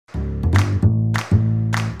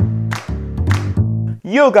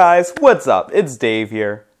Yo guys, what's up? It's Dave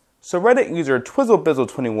here. So Reddit user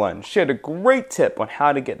TwizzleBizzle21 shared a great tip on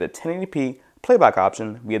how to get the 1080p playback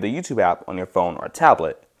option via the YouTube app on your phone or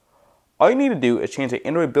tablet. All you need to do is change the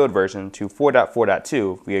Android build version to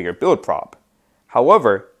 4.4.2 via your build prop.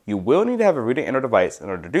 However, you will need to have a rooted Android device in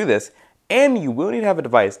order to do this, and you will need to have a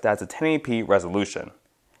device that has a 1080p resolution.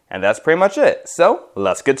 And that's pretty much it, so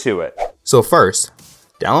let's get to it. So first,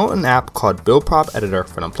 download an app called Build Prop Editor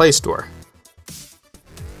from the Play Store.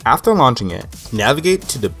 After launching it, navigate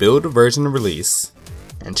to the Build Version.release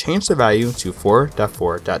and change the value to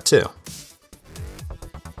 4.4.2.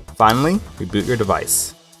 Finally, reboot your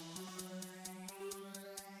device.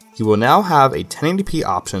 You will now have a 1080p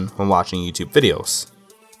option when watching YouTube videos.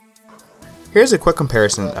 Here's a quick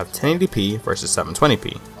comparison of 1080p versus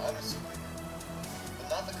 720p.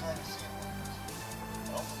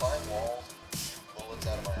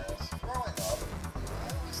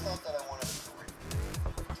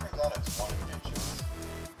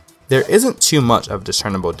 There isn't too much of a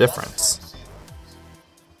discernible difference.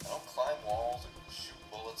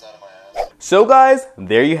 So guys,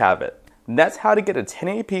 there you have it. That's how to get a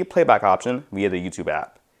 1080p playback option via the YouTube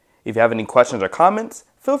app. If you have any questions or comments,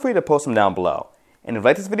 feel free to post them down below. And if you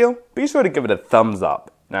like this video, be sure to give it a thumbs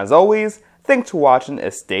up. And as always, thanks for watching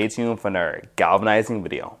and stay tuned for another galvanizing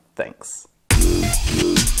video. Thanks.